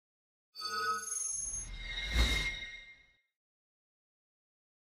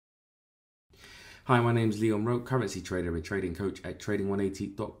Hi, my name is Leon Rowe, currency trader and trading coach at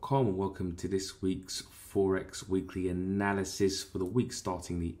trading180.com, and welcome to this week's Forex weekly analysis for the week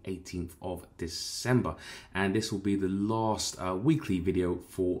starting the 18th of December. And this will be the last weekly video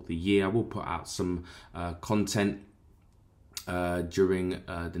for the year. I will put out some content during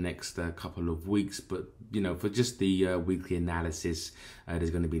the next couple of weeks, but for just the weekly analysis, there's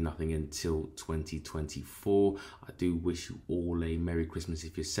going to be nothing until 2024. I do wish you all a Merry Christmas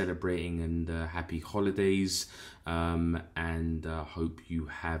if you're celebrating, and happy holidays, and hope you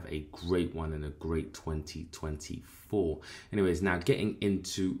have a great one and a great 2024. Anyways, now getting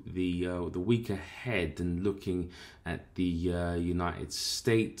into the week ahead and looking at the United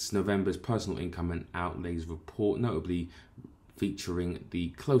States, November's personal income and outlays report, notably featuring the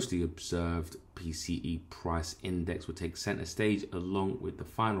closely observed PCE price index, will take center stage along with the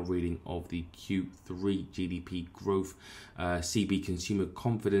final reading of the Q3 GDP growth, CB consumer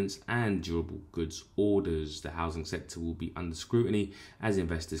confidence and durable goods orders. The housing sector will be under scrutiny as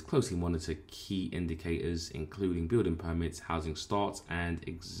investors closely monitor key indicators including building permits, housing starts and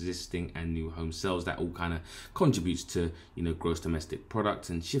existing and new home sales. That all kind of contributes to gross domestic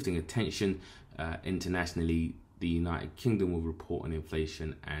product. And shifting attention internationally, the United Kingdom will report on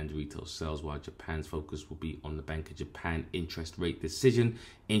inflation and retail sales, while Japan's focus will be on the Bank of Japan interest rate decision,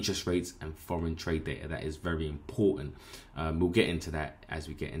 interest rates and foreign trade data. That is very important. We'll get into that as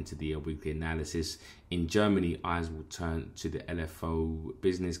we get into the weekly analysis. In Germany, eyes will turn to the LFO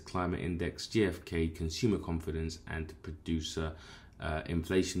Business Climate Index, GfK consumer confidence and producer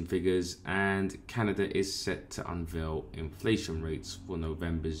inflation figures, and Canada is set to unveil inflation rates for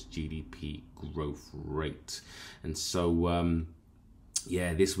November's GDP growth rate. And so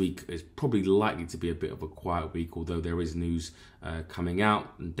yeah, this week is probably likely to be a bit of a quiet week, although there is news coming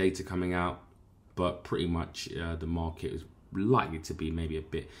out and data coming out, but pretty much the market is likely to be maybe a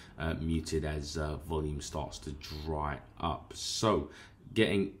bit muted as volume starts to dry up. So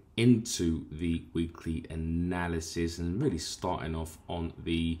getting into the weekly analysis and really starting off on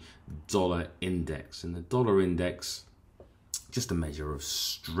the dollar index. And the dollar index, just a measure of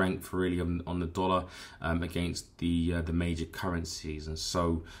strength really on the dollar against the major currencies. And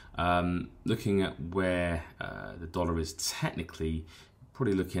so looking at where the dollar is technically,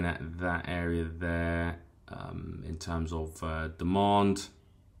 probably looking at that area there in terms of demand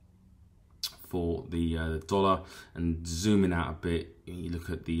for the dollar, and zooming out a bit, you look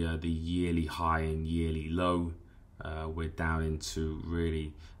at the yearly high and yearly low. We're down into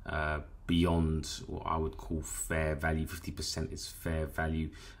really beyond what I would call fair value. 50% is fair value,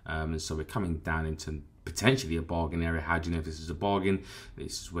 and so we're coming down into potentially a bargain area. How do you know if this is a bargain?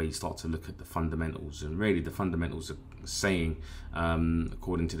 This is where you start to look at the fundamentals, and really the fundamentals are saying,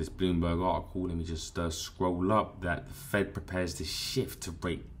 according to this Bloomberg article, let me just scroll up, that the Fed prepares to shift to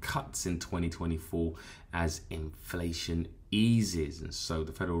rate cuts in 2024 as inflation eases. And so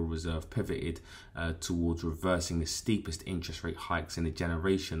the Federal Reserve pivoted towards reversing the steepest interest rate hikes in a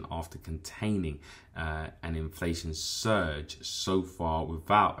generation after containing an inflation surge so far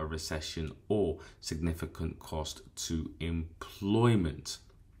without a recession or significant cost to employment.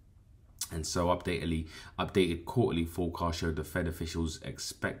 And so updated quarterly forecast showed the Fed officials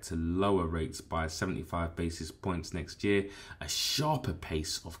expect to lower rates by 75 basis points next year, a sharper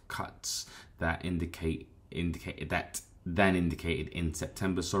pace of cuts that indicated in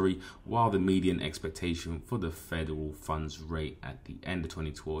September, while the median expectation for the federal funds rate at the end of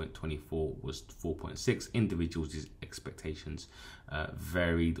 2024 was 4.6. Individuals' expectations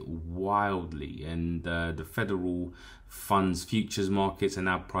varied wildly, and the federal funds futures markets are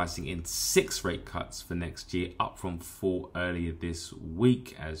now pricing in 6 rate cuts for next year, up from 4 earlier this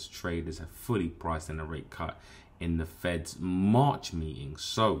week, as traders have fully priced in a rate cut in the Fed's March meeting.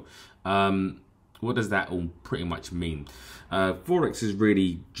 So what does that all pretty much mean? Forex is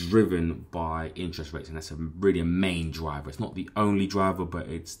really driven by interest rates, and that's really a main driver. It's not the only driver, but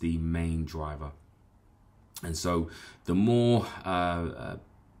it's the main driver. And so the more, I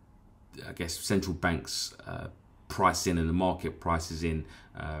guess, central banks price in and the market prices in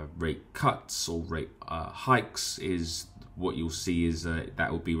rate cuts or rate hikes, is what you'll see is that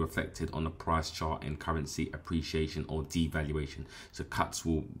will be reflected on the price chart in currency appreciation or devaluation. So cuts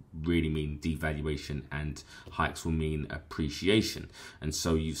will really mean devaluation and hikes will mean appreciation. And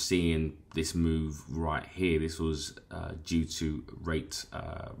so you've seen this move right here. This was due to rate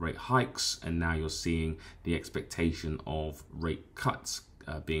hikes, and now you're seeing the expectation of rate cuts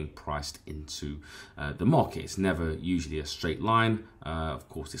being priced into the market. It's never usually a straight line. Of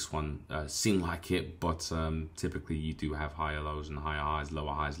course, this one seemed like it, but typically you do have higher lows and higher highs,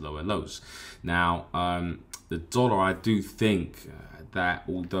 lower lows. Now, the dollar, I do think that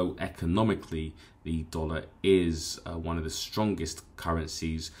although economically the dollar is one of the strongest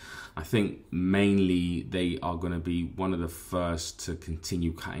currencies, I think mainly they are going to be one of the first to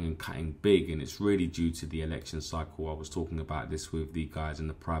continue cutting and cutting big. And it's really due to the election cycle. I was talking about this with the guys in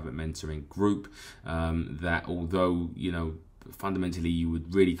the private mentoring group, that although, you know, fundamentally you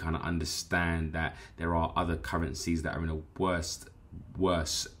would really kind of understand that there are other currencies that are in a worse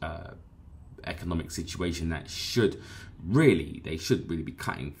economic situation that should really be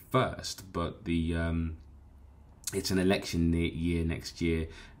cutting first, but the it's an election year next year,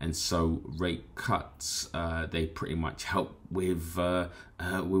 and so rate cuts they pretty much help with Joe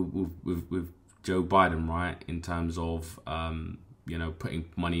Biden, right, in terms of you know, putting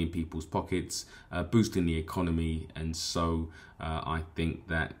money in people's pockets, boosting the economy. And so I think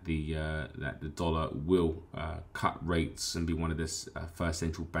that the dollar will cut rates and be one of the first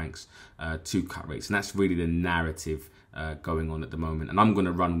central banks to cut rates. And that's really the narrative going on at the moment. And I'm going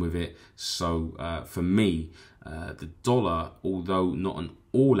to run with it. So for me, the dollar, although not an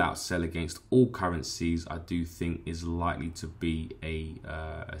all-out sell against all currencies, I do think is likely to be a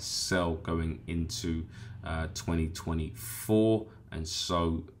sell going into 2024. And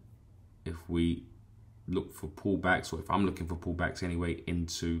so if we look for pullbacks, or if I'm looking for pullbacks anyway,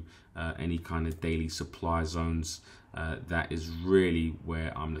 into any kind of daily supply zones, that is really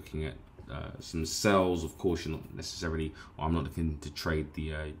where I'm looking at some sells. Of course, you're not necessarily, or I'm not looking to trade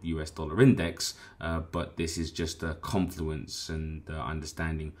the US dollar index, but this is just a confluence and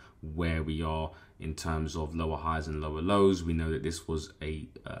understanding where we are in terms of lower highs and lower lows. We know that this was an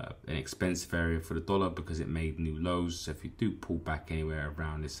expensive area for the dollar because it made new lows. So if you do pull back anywhere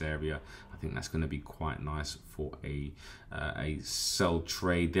around this area, I think that's going to be quite nice for a sell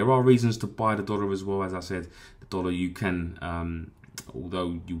trade. There are reasons to buy the dollar as well. As I said, the dollar, you can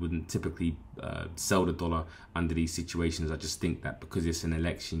although you wouldn't typically sell the dollar under these situations, I just think that because it's an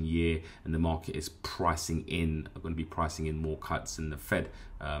election year and the market is going to be pricing in more cuts, and the Fed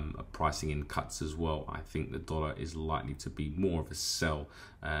are pricing in cuts as well, I think the dollar is likely to be more of a sell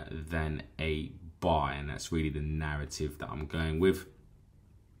than a buy. And that's really the narrative that I'm going with.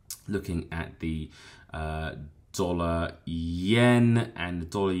 Looking at the dollar yen, and the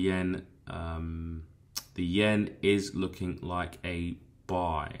dollar yen, the yen is looking like a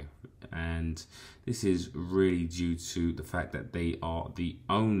buy, and this is really due to the fact that they are the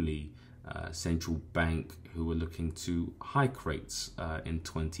only central bank who are looking to hike rates in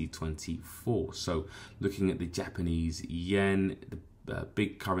 2024. So looking at the Japanese yen, the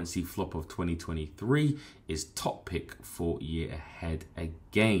big currency flop of 2023 is top pick for year ahead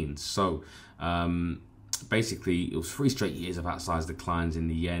again. So basically, it was 3 straight years of outsized declines in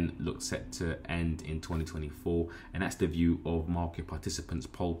the yen, looked set to end in 2024. And that's the view of market participants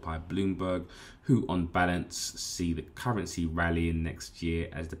polled by Bloomberg, who on balance see the currency rallying next year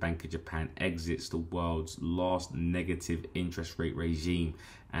as the Bank of Japan exits the world's last negative interest rate regime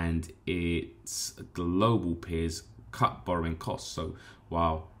and its global peers cut borrowing costs. So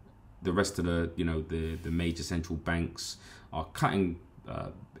while the rest of the major central banks are cutting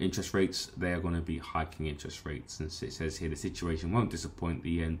interest rates, they are going to be hiking interest rates. And it says here, the situation won't disappoint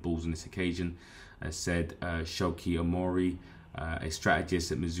the yen bulls on this occasion, said Shoki Omori, a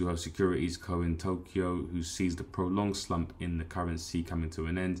strategist at Mizuho Securities Co. in Tokyo, who sees the prolonged slump in the currency coming to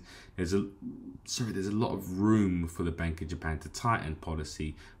an end. There's a lot of room for the Bank of Japan to tighten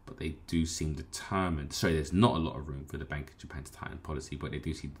policy, but they do seem determined. Sorry, there's not a lot of room for the Bank of Japan to tighten policy, but they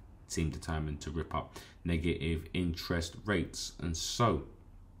do seem determined to rip up negative interest rates. And so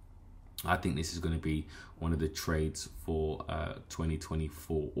I think this is going to be one of the trades for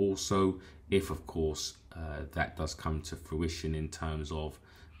 2024 also, if of course that does come to fruition in terms of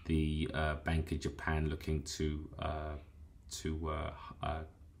the Bank of Japan looking to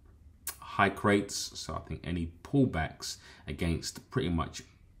hike rates. So I think any pullbacks against pretty much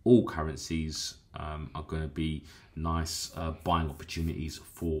all currencies are going to be nice buying opportunities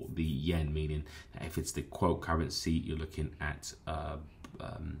for the yen, meaning that if it's the quote currency, you're looking at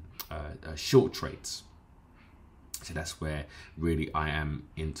short trades. So that's where really I am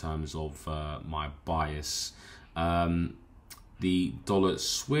in terms of my bias. The dollar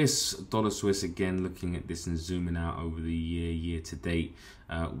Swiss again, looking at this and zooming out over the year to date,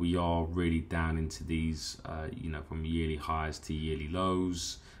 we are really down into these from yearly highs to yearly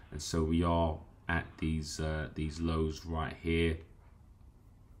lows, and so we are at these lows right here.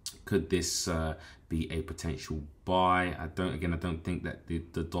 Could this be a potential buy? I don't think that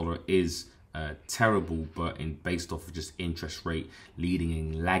the dollar is terrible, but based off of just interest rate leading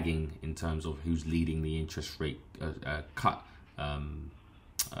and lagging in terms of who's leading the interest rate cut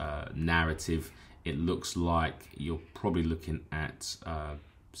narrative, it looks like you're probably looking at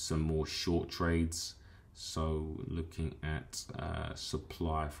some more short trades. So looking at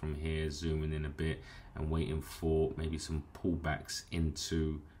supply from here, zooming in a bit and waiting for maybe some pullbacks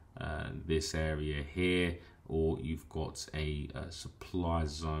into this area here, or you've got a supply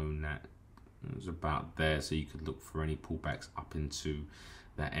zone that is about there, so you could look for any pullbacks up into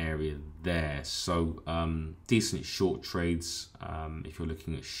that area there. So decent short trades if you're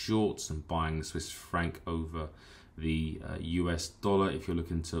looking at shorts and buying the Swiss franc over the US dollar. If you're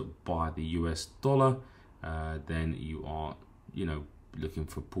looking to buy the US dollar, then you are, looking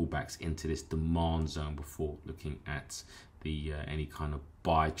for pullbacks into this demand zone before looking at the any kind of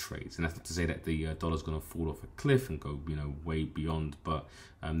buy trades. And that's not to say that the dollar's going to fall off a cliff and go, way beyond, but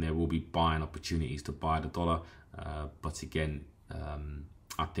there will be buying opportunities to buy the dollar. But again,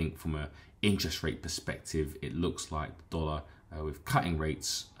 I think from an interest rate perspective, it looks like the dollar with cutting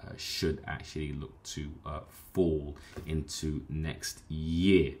rates should actually look to fall into next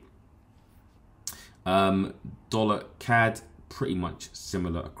year. Dollar CAD, pretty much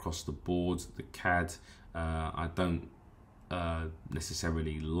similar across the board. The CAD, I don't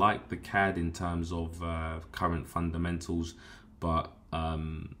necessarily like the CAD in terms of current fundamentals, but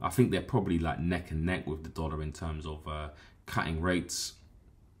I think they're probably like neck and neck with the dollar in terms of cutting rates.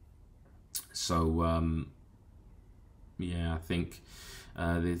 So yeah, I think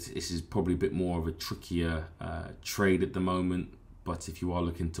this is probably a bit more of a trickier trade at the moment. But if you are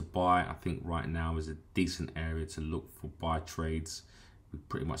looking to buy, I think right now is a decent area to look for buy trades. We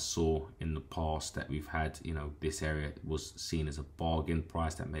pretty much saw in the past that we've had, this area was seen as a bargain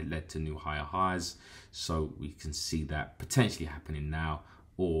price that may lead to new higher highs. So we can see that potentially happening now.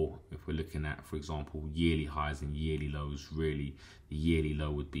 Or if we're looking at, for example, yearly highs and yearly lows, really the yearly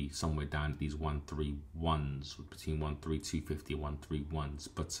low would be somewhere down at these 131s, between 132.50 and 131s.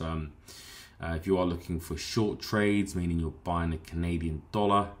 But if you are looking for short trades, meaning you're buying a Canadian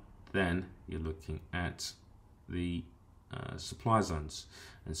dollar, then you're looking at the supply zones.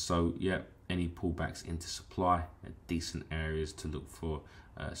 And so, yeah, any pullbacks into supply are decent areas to look for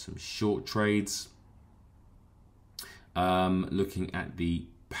some short trades. Looking at the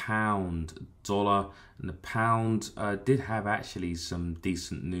pound dollar, and the pound did have actually some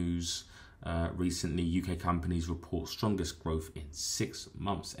decent news recently. UK companies report strongest growth in 6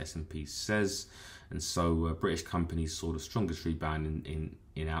 months, S&P says, and so British companies saw the strongest rebound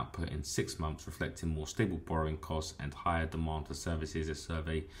in output in 6 months, reflecting more stable borrowing costs and higher demand for services, a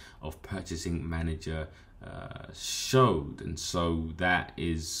survey of Purchasing Manager showed. And so that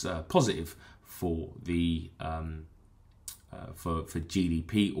is positive for the for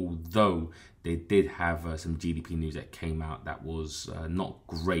GDP, although they did have some GDP news that came out that was not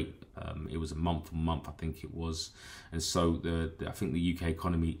great. It was a month-on-month, I think it was, and so I think the UK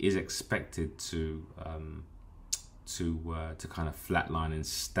economy is expected to kind of flatline and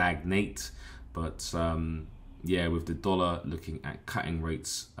stagnate. But yeah, with the dollar looking at cutting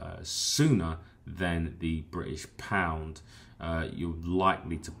rates sooner than the British pound, you're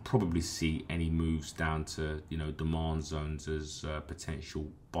likely to probably see any moves down to demand zones as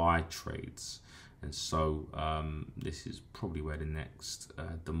potential buy trades. And so this is probably where the next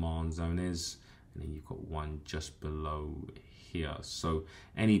demand zone is, and then you've got one just below here. So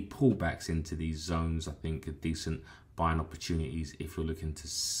any pullbacks into these zones, I think, are decent buying opportunities if you're looking to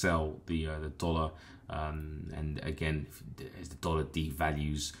sell the dollar. And again, as the dollar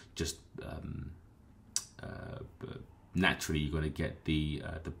devalues, just naturally you're going to get the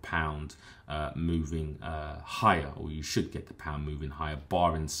pound moving higher, or you should get the pound moving higher,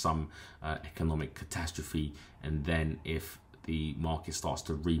 barring some economic catastrophe. And then if the market starts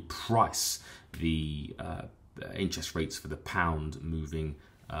to reprice the interest rates for the pound moving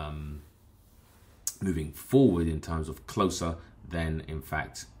forward in terms of closer, then in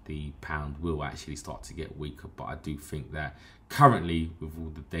fact the pound will actually start to get weaker. But I do think that currently, with all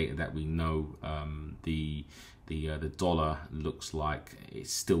the data that we know, the dollar looks like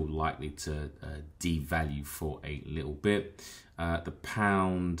it's still likely to devalue for a little bit. The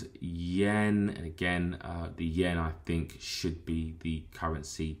pound yen, and again, the yen I think should be the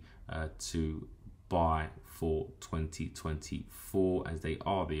currency to buy for 2024, as they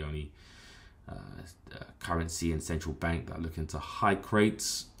are the only currency and central bank that are looking to hike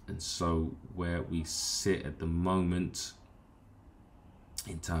rates. And so where we sit at the moment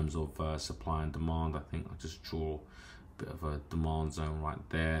in terms of supply and demand, I think I'll just draw a bit of a demand zone right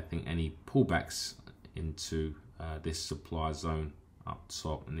there. I think any pullbacks into this supply zone up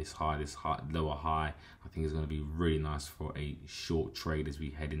top and this lower high, I think is going to be really nice for a short trade as we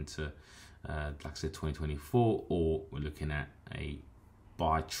head into like I said, 2024, or we're looking at a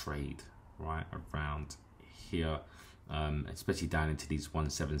buy trade right around here, especially down into these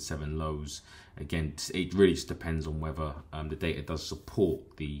 177 lows. Again, it really just depends on whether the data does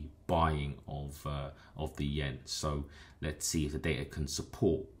support the buying of the yen. So let's see if the data can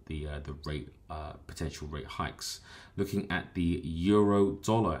support the rate potential rate hikes. Looking at the euro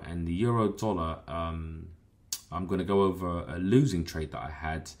dollar, and the euro dollar, I'm going to go over a losing trade that I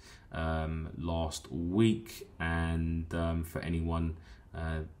had last week, and for anyone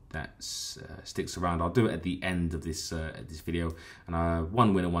that sticks around, I'll do it at the end of this video. And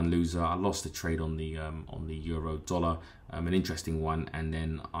one winner, one loser. I lost a trade on the euro dollar, an interesting one, and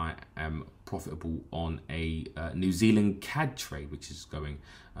then I am profitable on a New Zealand CAD trade, which is going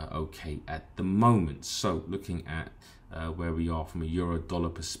okay at the moment. So looking at where we are from a euro dollar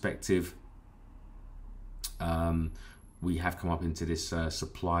perspective, we have come up into this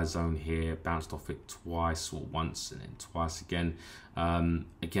supply zone here, bounced off it twice, or once and then twice again.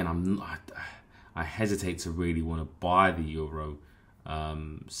 Again, I hesitate to really want to buy the euro,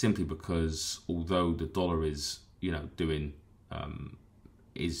 simply because although the dollar is, doing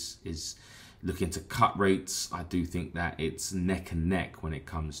is looking to cut rates, I do think that it's neck and neck when it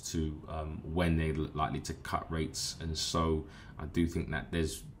comes to when they're likely to cut rates, and so I do think that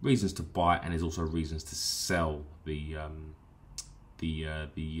there's reasons to buy and there's also reasons to sell the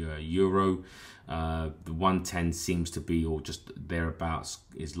euro. The 110 seems to be, or just thereabouts,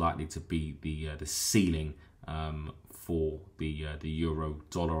 is likely to be the ceiling for the euro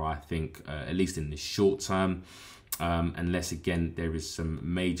dollar, I think, at least in the short term. Unless again there is some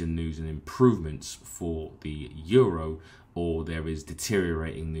major news and improvements for the euro, or there is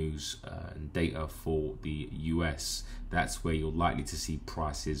deteriorating news and data for the US. That's where you're likely to see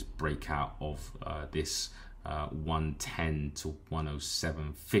prices break out of this 110 to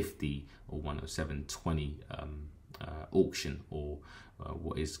 107.50 or 107.20 auction, or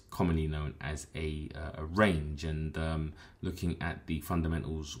what is commonly known as a range. And looking at the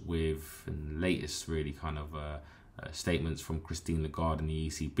fundamentals with the latest really kind of statements from Christine Lagarde and the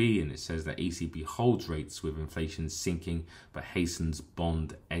ECB, and it says that ECB holds rates with inflation sinking but hastens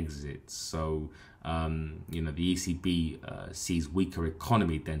bond exits. So the ECB sees weaker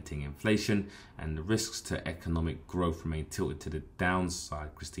economy denting inflation, and the risks to economic growth remain tilted to the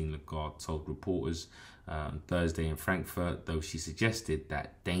downside, Christine Lagarde told reporters on Thursday in Frankfurt, though she suggested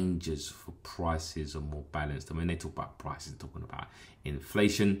that dangers for prices are more balanced. And when they talk about prices, they're talking about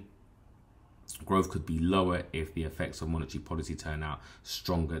inflation. Growth could be lower if the effects of monetary policy turn out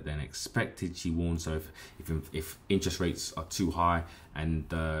stronger than expected, she warned. So if interest rates are too high, and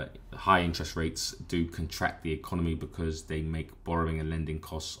high interest rates do contract the economy because they make borrowing and lending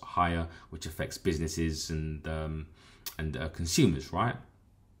costs higher, which affects businesses and consumers, right?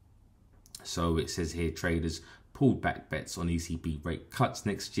 So it says here traders pulled back bets on ECB rate cuts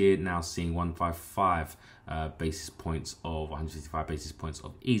next year, now seeing 155 basis points of 155 basis points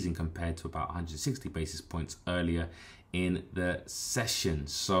of easing compared to about 160 basis points earlier in the session.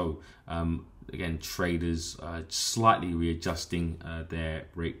 So again, traders slightly readjusting their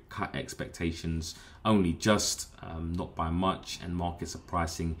rate cut expectations, only just, not by much, and markets are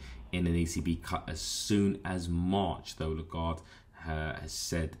pricing in an ECB cut as soon as March, though Lagarde has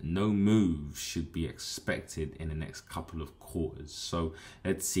said no move should be expected in the next couple of quarters. So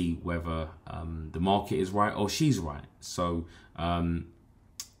let's see whether the market is right or she's right. So I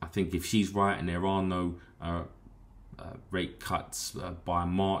think if she's right and there are no rate cuts by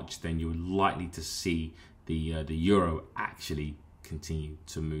March, then you're likely to see the euro actually continue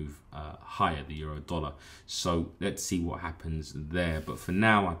to move higher, the euro dollar. So let's see what happens there. But for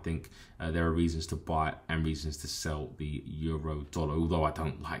now, I think there are reasons to buy and reasons to sell the euro dollar, although I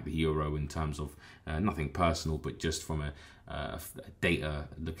don't like the euro in terms of nothing personal, but just from a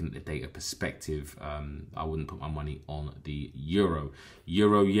looking at the data perspective, I wouldn't put my money on the euro.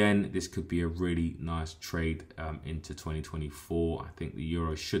 Euro yen, this could be a really nice trade into 2024. I think the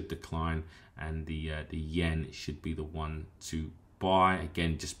euro should decline and the yen should be the one to buy.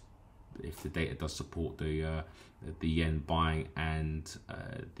 Again, just if the data does support the yen buying, and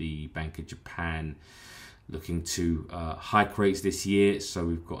the Bank of Japan looking to hike rates this year. So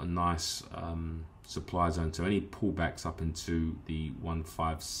we've got a nice supply zone. So any pullbacks up into the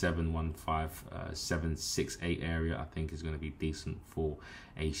 157, 15768 area, I think is going to be decent for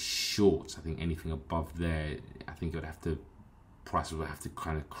a short. I think anything above there, I think prices would have to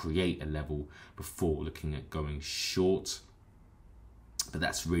kind of create a level before looking at going short. But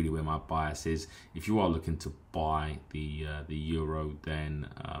that's really where my bias is. If you are looking to buy the euro, then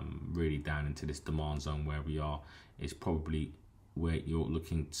really down into this demand zone where we are is probably where you're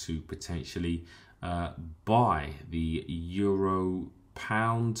looking to potentially buy. The euro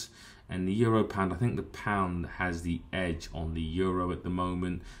pound and the euro pound. I think the pound has the edge on the euro at the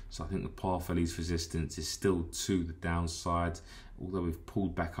moment, so I think the path of least resistance is still to the downside. Although we've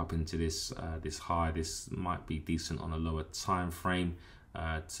pulled back up into this this high, this might be decent on a lower time frame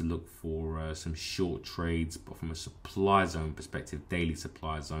to look for some short trades. But from a supply zone perspective, daily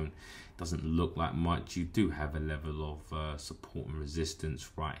supply zone, doesn't look like much. You do have a level of support and resistance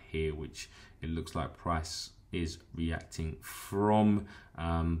right here, which it looks like price is reacting from,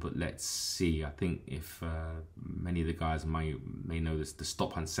 but let's see. I think if many of the guys may know this, the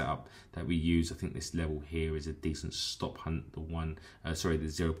stop hunt setup that we use, I think this level here is a decent stop hunt. The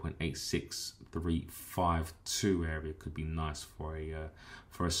 0.86352 area could be nice for a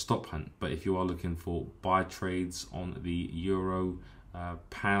stop hunt. But if you are looking for buy trades on the euro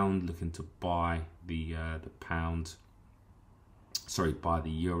pound, looking to buy the pound, buy the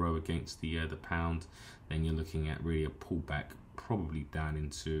euro against the pound, then you're looking at really a pullback, probably down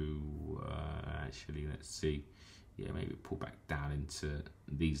into actually, let's see, yeah, maybe pull back down into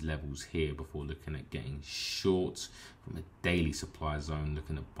these levels here before looking at getting short. From a daily supply zone,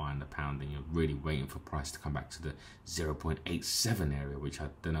 looking at buying the pound, and you're really waiting for price to come back to the 0.87 area, which I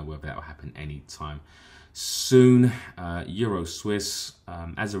don't know whether that will happen anytime soon. Euro Swiss,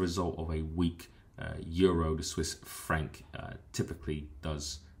 as a result of a weak euro, the Swiss franc typically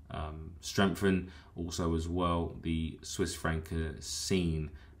does strengthen. Also as well, the Swiss franc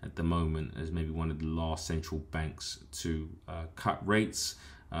seen at the moment as maybe one of the last central banks to cut rates.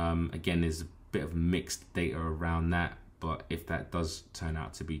 Again, there's a bit of mixed data around that, but if that does turn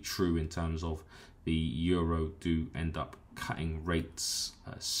out to be true in terms of the euro do end up cutting rates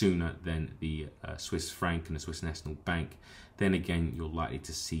sooner than the Swiss franc and the Swiss National Bank, then again you're likely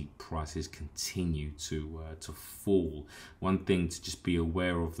to see prices continue to fall. One thing to just be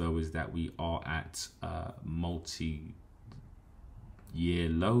aware of though is that we are at multi-year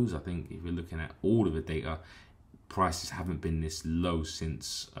lows. I think if you're looking at all of the data, prices haven't been this low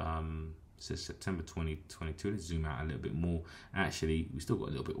since September 2022. Let's zoom out a little bit more. Actually, we still got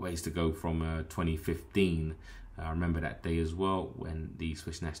a little bit ways to go from 2015. I remember that day as well when the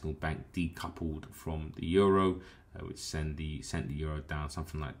Swiss National Bank decoupled from the euro, which sent the euro down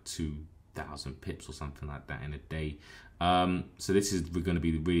something like 2,000 pips or something like that in a day. So this is going to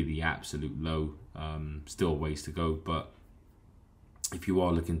be really the absolute low. Still a ways to go, but if you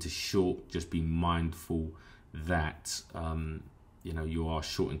are looking to short, just be mindful that you know, you are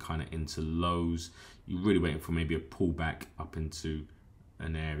shorting kind of into lows. You're really waiting for maybe a pullback up into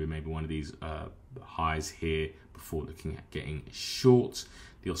an area, maybe one of these highs here, before looking at getting short.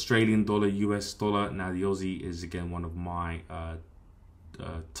 The Australian dollar, US dollar, now the Aussie is again one of my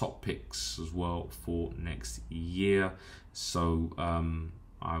top picks as well for next year. So I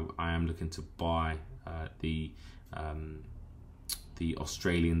am looking to buy the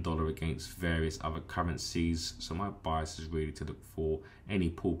Australian dollar against various other currencies. So my bias is really to look for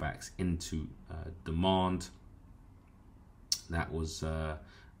any pullbacks into demand. That was a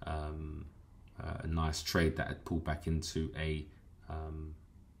nice trade that had pulled back into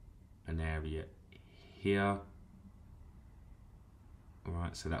an area here. All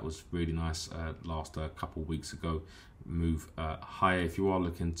right, so that was really nice. Last couple of weeks ago, move higher. If you are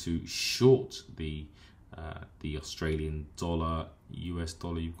looking to short the Australian dollar, US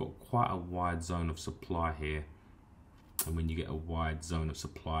dollar, you've got quite a wide zone of supply here. And when you get a wide zone of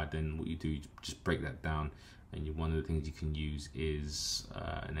supply, then what you do, you just break that down. And one of the things you can use is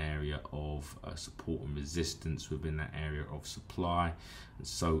an area of support and resistance within that area of supply. And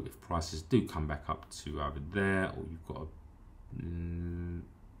so if prices do come back up to either there, or you've got a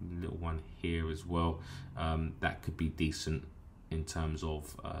little one here as well, that could be decent in terms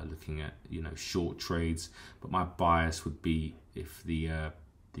of looking at, you know, short trades. But my bias would be if the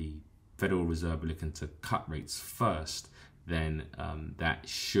Federal Reserve are looking to cut rates first, then that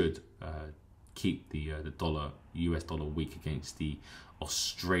should keep the US dollar weak against the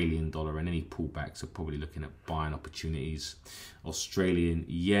Australian dollar, and any pullbacks are probably looking at buying opportunities. Australian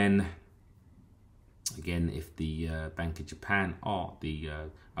yen, again, if the Bank of Japan are the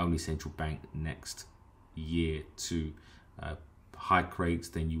only central bank next year to hike rates,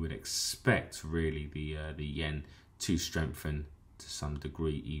 then you would expect really the yen to strengthen to some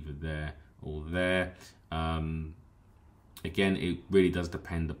degree, either there or there. Again, it really does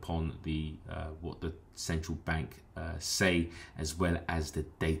depend upon the what the central bank say, as well as the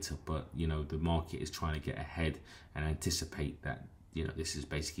data. But you know, the market is trying to get ahead and anticipate that, you know, this is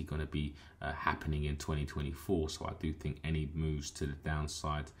basically going to be happening in 2024. So I do think any moves to the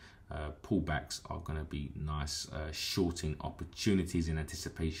downside, pullbacks, are going to be nice shorting opportunities in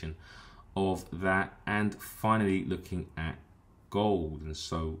anticipation of that. And finally, looking at gold, and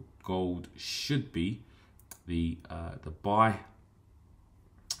so gold should be the buy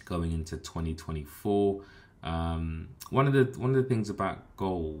going into 2024. One of the things about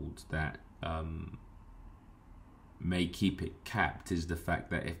gold that may keep it capped is the fact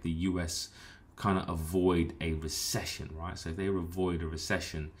that if the US kind of avoid a recession, right? So if they avoid a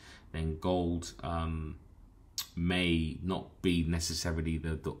recession, then gold may not be necessarily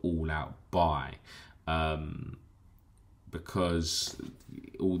the all-out buy, because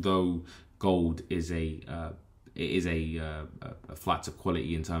although gold is a flight to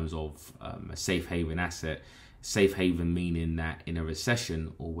quality in terms of a safe haven asset. Safe haven meaning that in a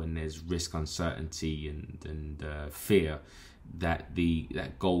recession or when there's risk, uncertainty, and fear, that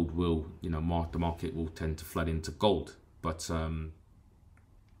gold will, the market will tend to flood into gold. But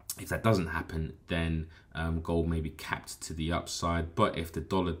if that doesn't happen, then gold may be capped to the upside. But if the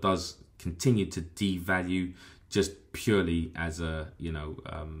dollar does continue to devalue, just purely as a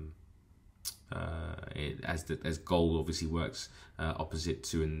as gold obviously works opposite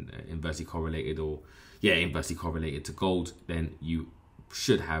to an inversely correlated to gold, then you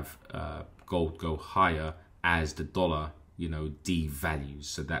should have gold go higher as the dollar devalues.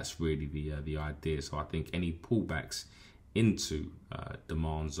 So that's really the idea. So I think any pullbacks into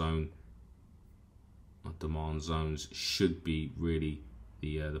demand zones should be really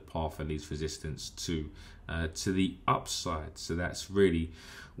the path of least resistance to the upside. So that's really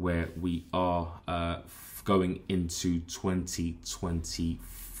where we are going into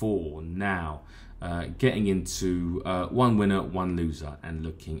 2024 now. Getting into one winner, one loser, and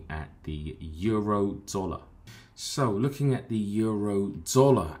looking at the euro dollar. So looking at the euro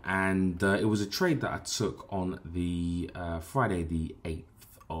dollar, and it was a trade that I took on the Friday the 8th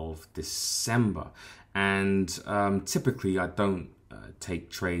of December, and typically I don't take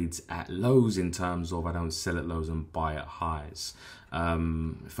trades at lows, in terms of I don't sell at lows and buy at highs.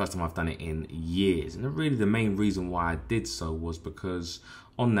 First time I've done it in years, and really the main reason why I did so was because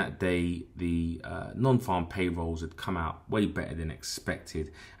on that day the non-farm payrolls had come out way better than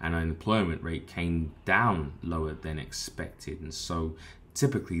expected, and unemployment rate came down lower than expected. And so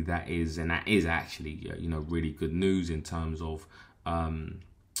typically that is actually really good news in terms of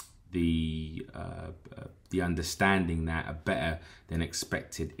the understanding that a better than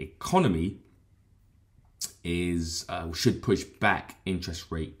expected economy should push back interest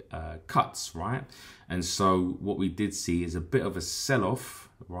rate cuts, right? And so what we did see is a bit of a sell-off,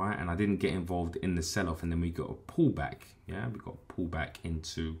 right? And I didn't get involved in the sell-off, and then we got a pullback. Yeah, we got a pullback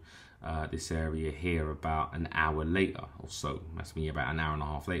into this area here about an hour later or so. That's me about an hour and a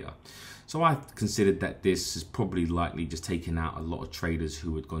half later. So I considered that this is probably likely just taking out a lot of traders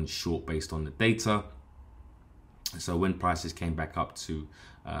who had gone short based on the data. So when prices came back up to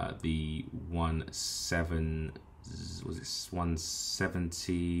the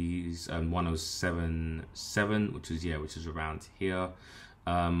 107.7, which is around here,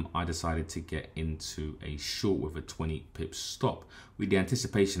 I decided to get into a short with a 20 pip stop, with the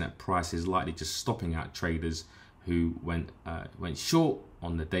anticipation that price is likely just stopping out traders who went short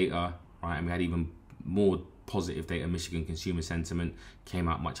on the data, right? And we had even more positive data. Michigan consumer sentiment came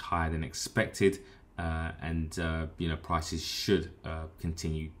out much higher than expected. And prices should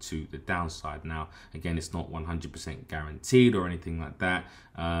continue to the downside. Now, again, it's not 100% guaranteed or anything like that,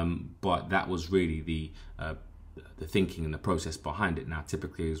 but that was really the thinking and the process behind it. Now,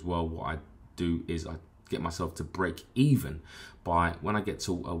 typically as well, what I do is I get myself to break even by, when I get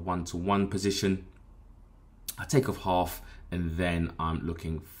to a 1-to-1 position, I take off half, and then I'm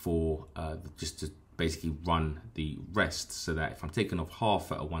looking for just to basically run the rest, so that if I'm taking off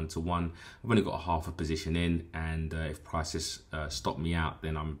half at a 1-to-1, I've only got a half a position in, and if prices stop me out,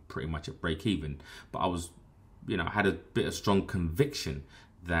 then I'm pretty much at break even. But I was, I had a bit of strong conviction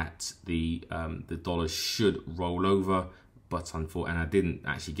that the dollar should roll over, but and I didn't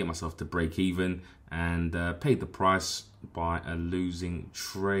actually get myself to break even, and paid the price by a losing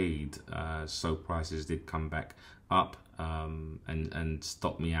trade. So prices did come back up and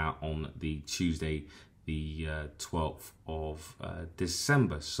stopped me out on the Tuesday, the 12th of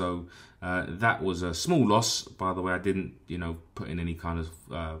December. So that was a small loss, by the way. I didn't, put in any kind of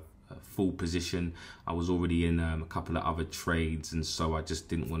full position. I was already in a couple of other trades, and so I just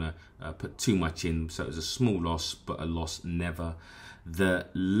didn't want to put too much in. So it was a small loss, but a loss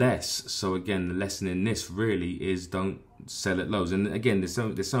nevertheless. So again, the lesson in this really is don't sell at lows. And again,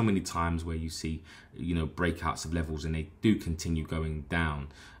 there's so many times where you see breakouts of levels, and they do continue going down.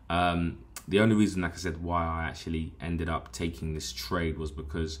 The only reason, like I said, why I actually ended up taking this trade was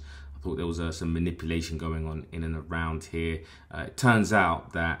because I thought there was some manipulation going on in and around here. It turns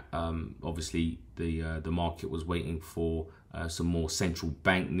out that obviously the market was waiting for some more central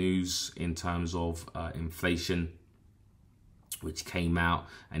bank news in terms of inflation, which came out,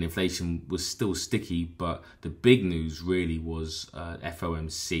 and inflation was still sticky, but the big news really was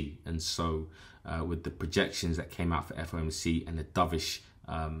FOMC. And so with the projections that came out for FOMC and the dovish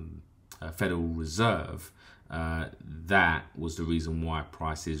Federal Reserve, that was the reason why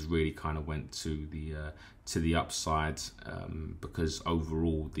prices really kind of went to the upside, because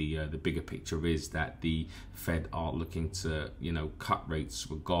overall the bigger picture is that the Fed are looking to cut rates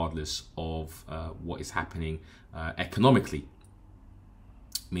regardless of what is happening economically,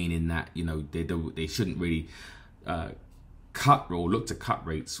 meaning that they shouldn't really cut or look to cut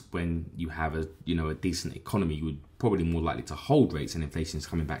rates when you have a decent economy. You would probably more likely to hold rates, and inflation is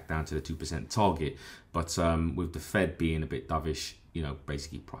coming back down to the 2% target. But with the Fed being a bit dovish,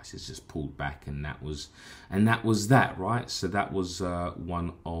 basically prices just pulled back, and that was that, right? So that was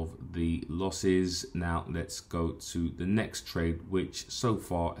one of the losses. Now let's go to the next trade, which so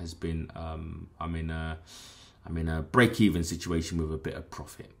far has been I'm in a break-even situation with a bit of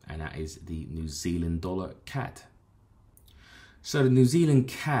profit, and that is the New Zealand dollar CAD. So the New Zealand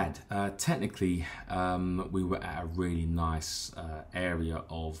CAD, technically, we were at a really nice area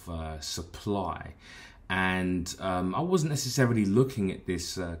of supply. And I wasn't necessarily looking at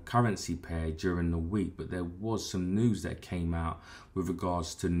this currency pair during the week, but there was some news that came out with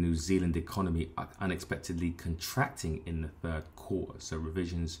regards to the New Zealand economy unexpectedly contracting in the third quarter. So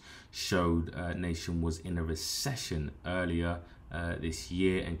revisions showed nation was in a recession earlier this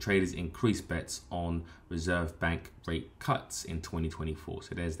year, and traders increased bets on Reserve Bank rate cuts in 2024.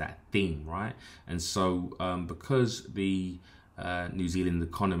 So there's that theme, right? And so because the New Zealand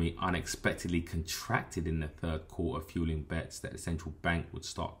economy unexpectedly contracted in the third quarter, fueling bets that the central bank would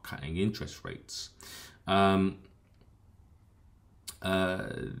start cutting interest rates. It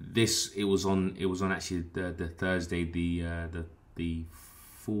was on actually the Thursday, the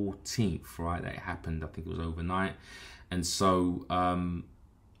 14th, right? That it happened. I think it was overnight. And so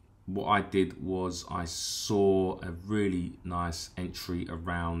what I did was I saw a really nice entry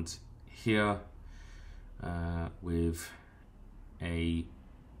around here with a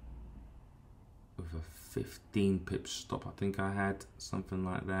 15 pip stop. I think I had something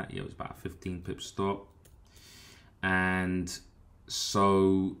like that. Yeah, it was about a 15 pip stop. And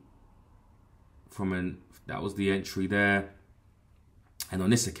so that was the entry there. And on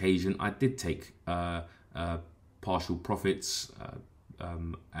this occasion, I did take partial profits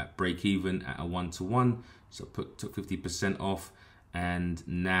at break even at a 1-to-1, so took 50% off, and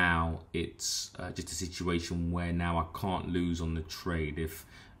now it's just a situation where now I can't lose on the trade. If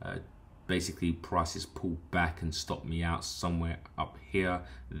basically prices pull back and stop me out somewhere up here,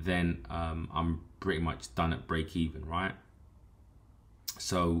 then I'm pretty much done at break even, right?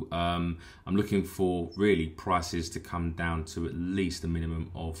 So I'm looking for really prices to come down to at least a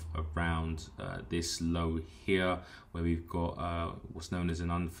minimum of around this low here, where we've got what's known as an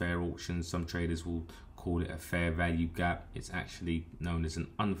unfair auction. Some traders will call it a fair value gap. It's actually known as an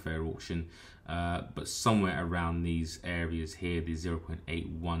unfair auction, but somewhere around these areas here, the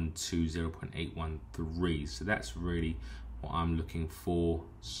 0.812, 0.813. So that's really what I'm looking for.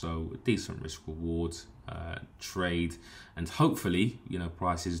 So a decent risk reward trade, and hopefully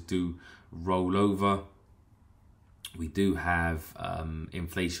prices do roll over. We do have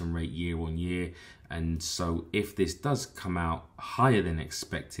inflation rate year on year, and so if this does come out higher than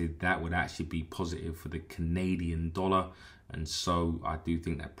expected, that would actually be positive for the Canadian dollar. And so I do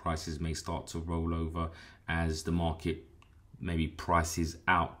think that prices may start to roll over as the market maybe prices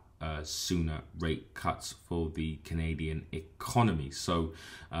out sooner rate cuts for the Canadian economy. So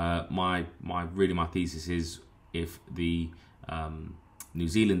my thesis is, if the New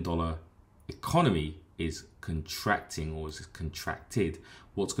Zealand dollar economy is contracting or is contracted,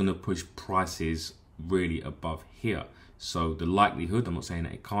 what's going to push prices really above here? So the likelihood, I'm not saying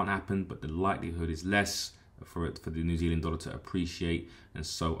that it can't happen, but the likelihood is less for the New Zealand dollar to appreciate. And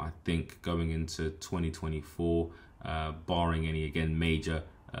so I think going into 2024, barring any again major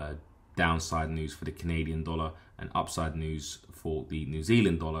downside news for the Canadian dollar and upside news for the New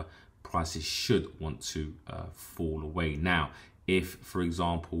Zealand dollar, prices should want to fall away. Now, if, for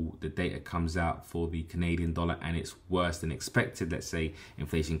example, the data comes out for the Canadian dollar and it's worse than expected, let's say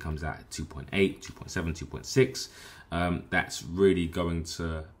inflation comes out at 2.8, 2.7, 2.6, that's really going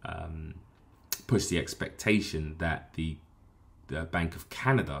to push the expectation that the Bank of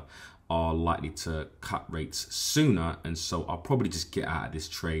Canada are likely to cut rates sooner, and so I'll probably just get out of this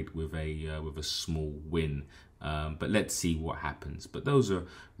trade with a small win But let's see what happens. But those are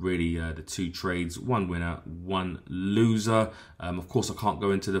really the two trades, one winner, one loser. Of course, I can't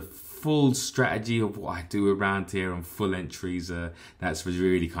go into the full strategy of what I do around here on full entries. That's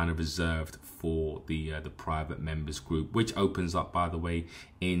really kind of reserved for the private members group, which opens up, by the way,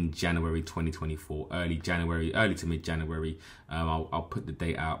 in January 2024, early to mid-January. I'll put the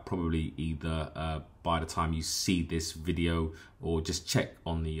date out probably either by the time you see this video, or just check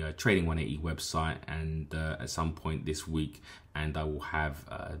on the Trading 180 website, and at some point this week, and I will have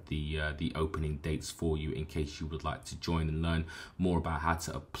the opening dates for you in case you would like to join and learn more about how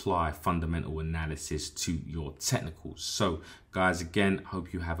to apply fundamental analysis to your technicals. So guys, again,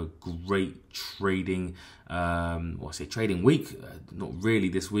 hope you have a great trading trading week. Not really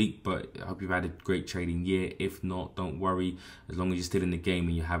this week, but I hope you've had a great trading year. If not, don't worry. As long as you're still in the game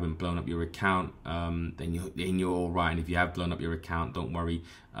and you haven't blown up your account, then you're all right. And if you have blown up your account, don't worry.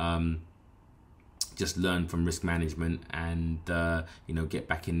 Just learn from risk management and get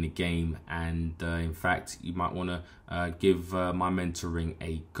back in the game. And in fact, you might want to give my mentoring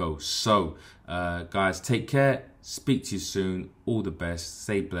a go. So guys, take care. Speak to you soon. All the best.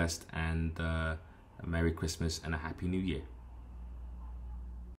 Stay blessed, and a Merry Christmas and a Happy New Year.